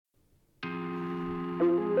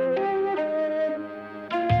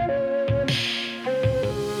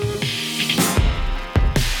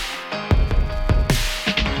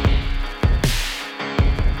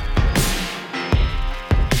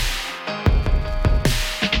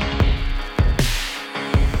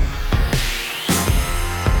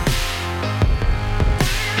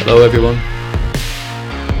Hello everyone,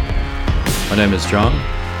 my name is John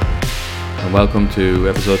and welcome to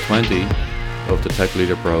episode 20 of the Tech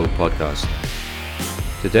Leader Pro podcast.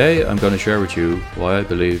 Today I'm going to share with you why I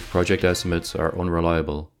believe project estimates are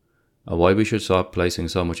unreliable and why we should stop placing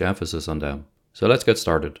so much emphasis on them. So let's get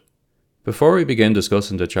started. Before we begin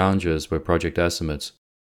discussing the challenges with project estimates,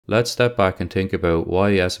 let's step back and think about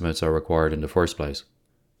why estimates are required in the first place.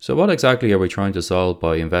 So what exactly are we trying to solve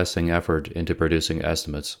by investing effort into producing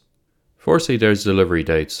estimates? Firstly, there's delivery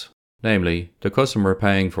dates. Namely, the customer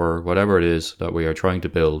paying for whatever it is that we are trying to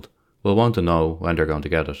build will want to know when they're going to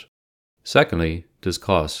get it. Secondly, there's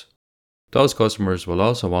costs. Those customers will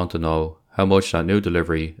also want to know how much that new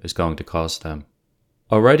delivery is going to cost them.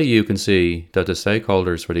 Already you can see that the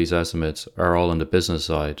stakeholders for these estimates are all on the business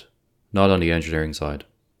side, not on the engineering side.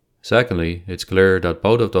 Secondly, it's clear that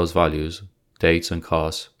both of those values, dates and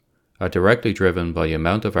costs, are directly driven by the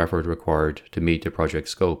amount of effort required to meet the project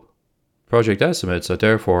scope. Project estimates are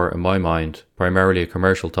therefore, in my mind, primarily a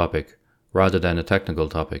commercial topic rather than a technical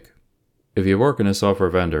topic. If you work in a software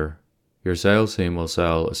vendor, your sales team will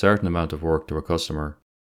sell a certain amount of work to a customer,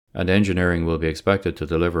 and engineering will be expected to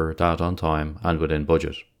deliver that on time and within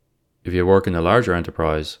budget. If you work in a larger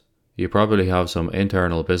enterprise, you probably have some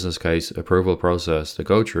internal business case approval process to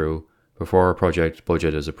go through before a project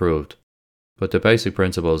budget is approved. But the basic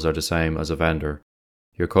principles are the same as a vendor.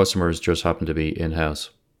 Your customers just happen to be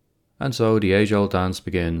in-house. And so the age-old dance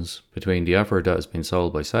begins between the effort that has been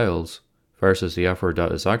sold by sales versus the effort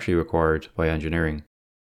that is actually required by engineering.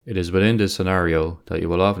 It is within this scenario that you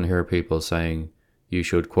will often hear people saying you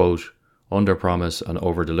should, quote, under-promise and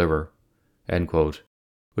over-deliver, end quote,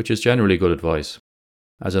 which is generally good advice.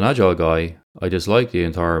 As an agile guy, I dislike the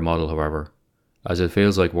entire model, however, as it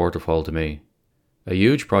feels like waterfall to me. A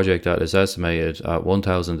huge project that is estimated at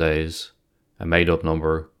 1,000 days, a made-up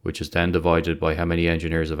number which is then divided by how many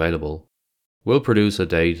engineers available, will produce a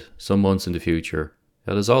date some months in the future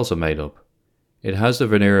that is also made up. It has the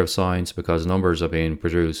veneer of science because numbers are being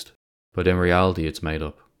produced, but in reality it's made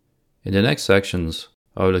up. In the next sections,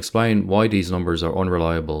 I will explain why these numbers are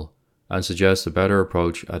unreliable and suggest a better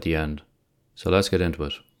approach at the end. So let's get into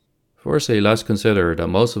it. Firstly, let's consider that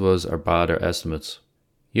most of us are bad at estimates.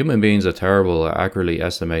 Human beings are terrible at accurately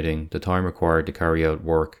estimating the time required to carry out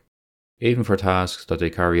work, even for tasks that they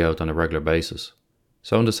carry out on a regular basis.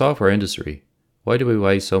 So in the software industry, why do we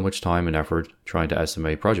waste so much time and effort trying to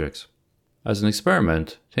estimate projects? As an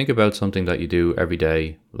experiment, think about something that you do every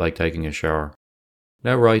day, like taking a shower.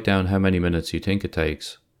 Now write down how many minutes you think it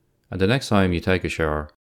takes, and the next time you take a shower,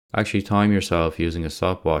 actually time yourself using a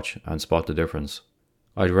stopwatch and spot the difference.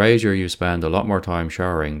 I'd wager you spend a lot more time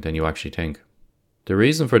showering than you actually think. The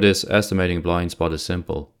reason for this estimating blind spot is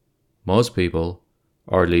simple. Most people,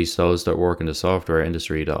 or at least those that work in the software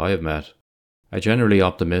industry that I have met, are generally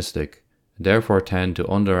optimistic and therefore tend to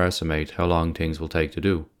underestimate how long things will take to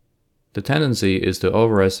do. The tendency is to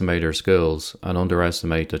overestimate their skills and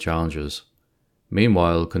underestimate the challenges.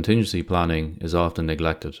 Meanwhile, contingency planning is often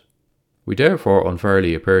neglected. We therefore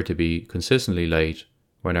unfairly appear to be consistently late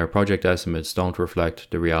when our project estimates don't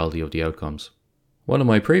reflect the reality of the outcomes. One of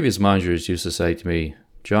my previous managers used to say to me,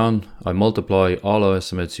 "John, I multiply all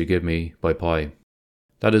estimates you give me by pi.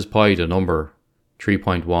 That is pi the number,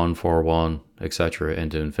 3.141, etc.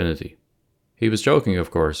 into infinity." He was joking,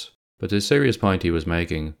 of course, but the serious point he was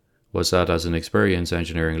making was that as an experienced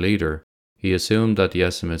engineering leader, he assumed that the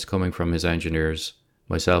estimates coming from his engineers,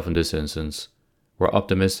 myself in this instance, were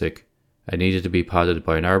optimistic and needed to be padded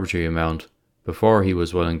by an arbitrary amount before he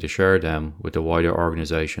was willing to share them with the wider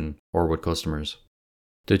organization or with customers.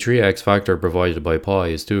 The 3x factor provided by pi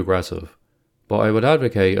is too aggressive, but I would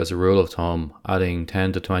advocate as a rule of thumb adding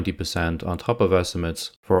 10 to 20% on top of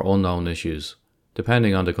estimates for unknown issues,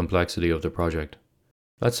 depending on the complexity of the project.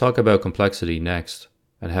 Let's talk about complexity next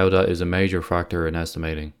and how that is a major factor in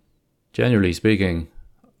estimating. Generally speaking,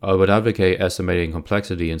 I would advocate estimating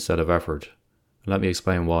complexity instead of effort. Let me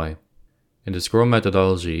explain why. In the Scrum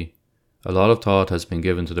methodology, a lot of thought has been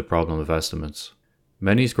given to the problem of estimates.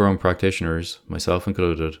 Many Scrum practitioners, myself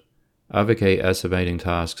included, advocate estimating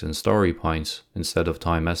tasks in story points instead of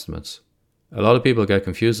time estimates. A lot of people get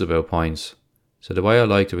confused about points, so the way I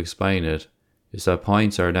like to explain it is that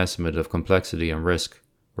points are an estimate of complexity and risk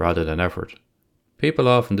rather than effort. People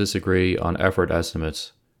often disagree on effort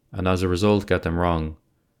estimates and as a result get them wrong,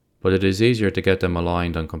 but it is easier to get them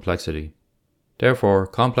aligned on complexity. Therefore,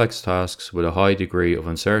 complex tasks with a high degree of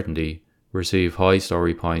uncertainty receive high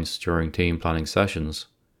story points during team planning sessions,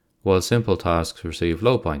 while simple tasks receive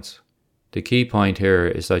low points. The key point here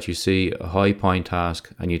is that you see a high point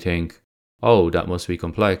task and you think, "Oh, that must be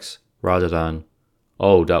complex," rather than,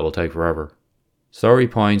 "Oh, that will take forever." Story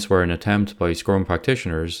points were an attempt by Scrum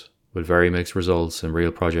practitioners, with very mixed results in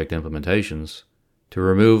real project implementations, to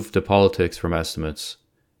remove the politics from estimates,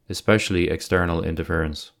 especially external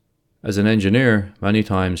interference. As an engineer, many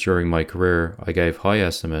times during my career I gave high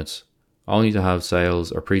estimates, only to have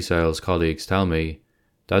sales or pre-sales colleagues tell me,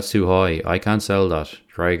 "That's too high, I can't sell that,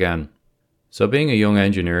 try again." So being a young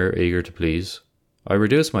engineer eager to please, I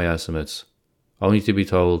reduced my estimates, only to be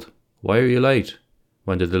told, "Why are you late?"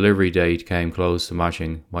 when the delivery date came close to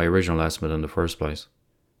matching my original estimate in the first place.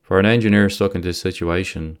 For an engineer stuck in this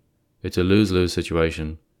situation, it's a lose-lose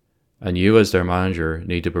situation, and you as their manager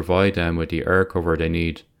need to provide them with the air cover they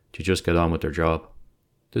need to just get on with their job.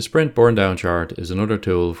 The sprint burn-down chart is another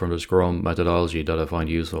tool from the Scrum methodology that I find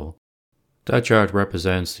useful. That chart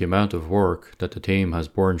represents the amount of work that the team has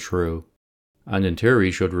burned through, and in theory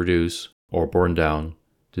should reduce, or burn down,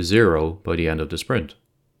 to zero by the end of the sprint.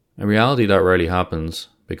 In reality that rarely happens,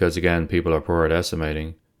 because again people are poor at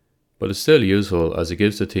estimating, but it's still useful as it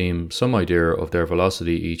gives the team some idea of their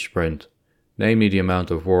velocity each sprint, namely the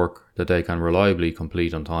amount of work that they can reliably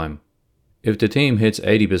complete on time. If the team hits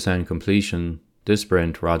 80% completion this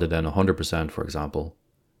sprint rather than 100% for example,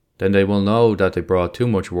 then they will know that they brought too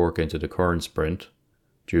much work into the current sprint,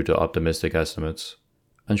 due to optimistic estimates,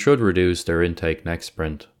 and should reduce their intake next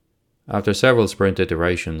sprint. After several sprint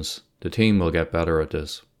iterations, the team will get better at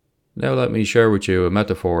this. Now let me share with you a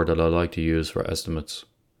metaphor that I like to use for estimates.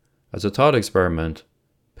 As a thought experiment,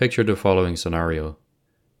 picture the following scenario.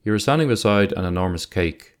 You are standing beside an enormous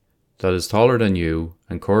cake that is taller than you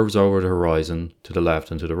and curves over the horizon to the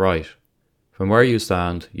left and to the right. From where you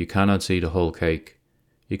stand, you cannot see the whole cake.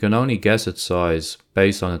 You can only guess its size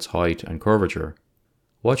based on its height and curvature.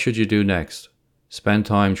 What should you do next? Spend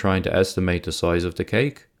time trying to estimate the size of the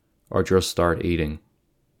cake, or just start eating?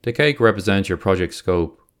 The cake represents your project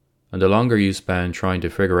scope, and the longer you spend trying to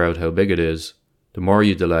figure out how big it is, the more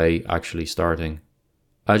you delay actually starting.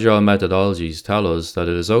 Agile methodologies tell us that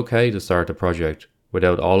it is okay to start a project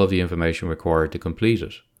without all of the information required to complete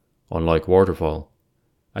it, unlike waterfall.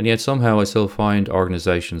 And yet somehow I still find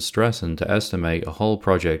organizations stressing to estimate a whole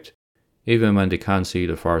project even when they can't see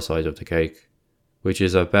the far side of the cake, which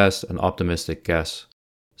is at best an optimistic guess.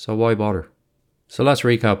 So why bother? So let's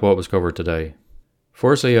recap what was covered today.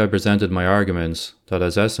 Firstly, I presented my arguments that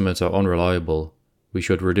as estimates are unreliable, we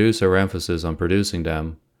should reduce our emphasis on producing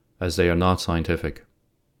them, as they are not scientific.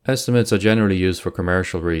 Estimates are generally used for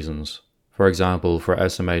commercial reasons, for example for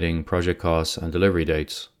estimating project costs and delivery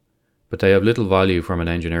dates, but they have little value from an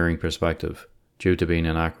engineering perspective, due to being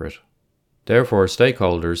inaccurate. Therefore,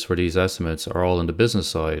 stakeholders for these estimates are all on the business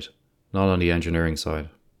side, not on the engineering side.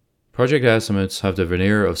 Project estimates have the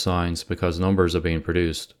veneer of science because numbers are being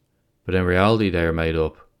produced, but in reality they are made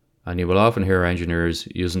up, and you will often hear engineers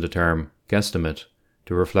using the term guesstimate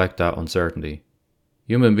to reflect that uncertainty.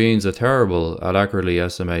 Human beings are terrible at accurately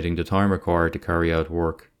estimating the time required to carry out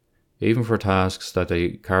work, even for tasks that they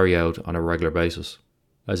carry out on a regular basis.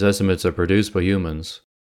 As estimates are produced by humans,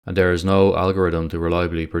 and there is no algorithm to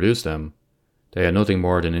reliably produce them, they are nothing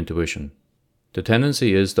more than intuition. The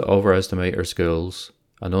tendency is to overestimate our skills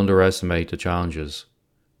and underestimate the challenges.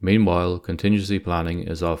 Meanwhile, contingency planning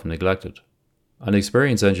is often neglected. An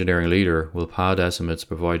experienced engineering leader will pad estimates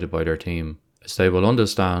provided by their team, as they will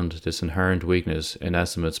understand this inherent weakness in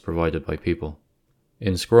estimates provided by people.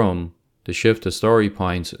 In Scrum, the shift to story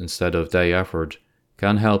points instead of day effort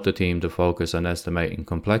can help the team to focus on estimating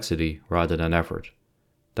complexity rather than effort.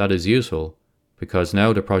 That is useful, because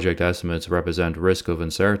now the project estimates represent risk of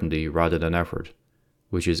uncertainty rather than effort,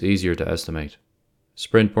 which is easier to estimate.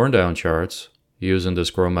 Sprint burndown charts, using the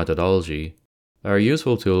Scrum methodology, are a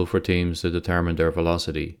useful tool for teams to determine their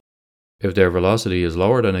velocity. If their velocity is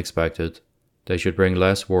lower than expected, they should bring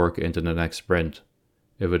less work into the next sprint.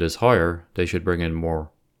 If it is higher, they should bring in more.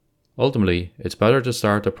 Ultimately, it's better to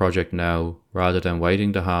start the project now rather than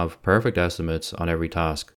waiting to have perfect estimates on every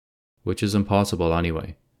task, which is impossible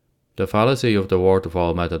anyway. The fallacy of the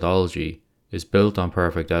waterfall methodology is built on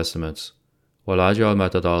perfect estimates, while agile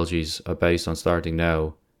methodologies are based on starting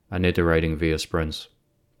now and iterating via sprints.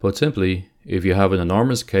 Put simply, if you have an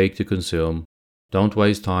enormous cake to consume, don't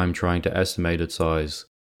waste time trying to estimate its size.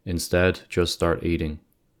 Instead, just start eating.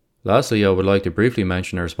 Lastly, I would like to briefly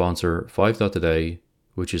mention our sponsor, 5.today,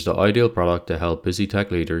 which is the ideal product to help busy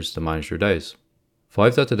tech leaders to manage their days.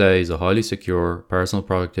 5.today is a highly secure personal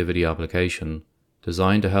productivity application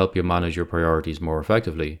designed to help you manage your priorities more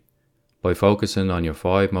effectively by focusing on your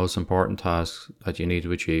 5 most important tasks that you need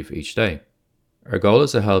to achieve each day. Our goal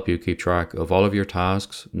is to help you keep track of all of your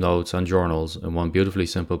tasks, notes, and journals in one beautifully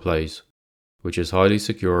simple place, which is highly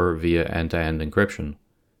secure via end-to-end encryption,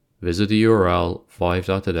 visit the URL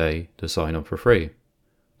 5.today to sign up for free.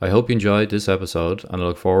 I hope you enjoyed this episode, and I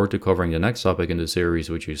look forward to covering the next topic in the series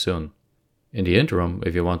with you soon. In the interim,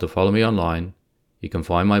 if you want to follow me online, you can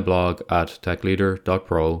find my blog at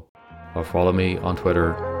techleader.pro or follow me on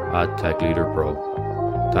Twitter at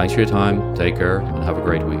techleaderpro. Thanks for your time, take care, and have a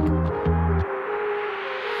great week.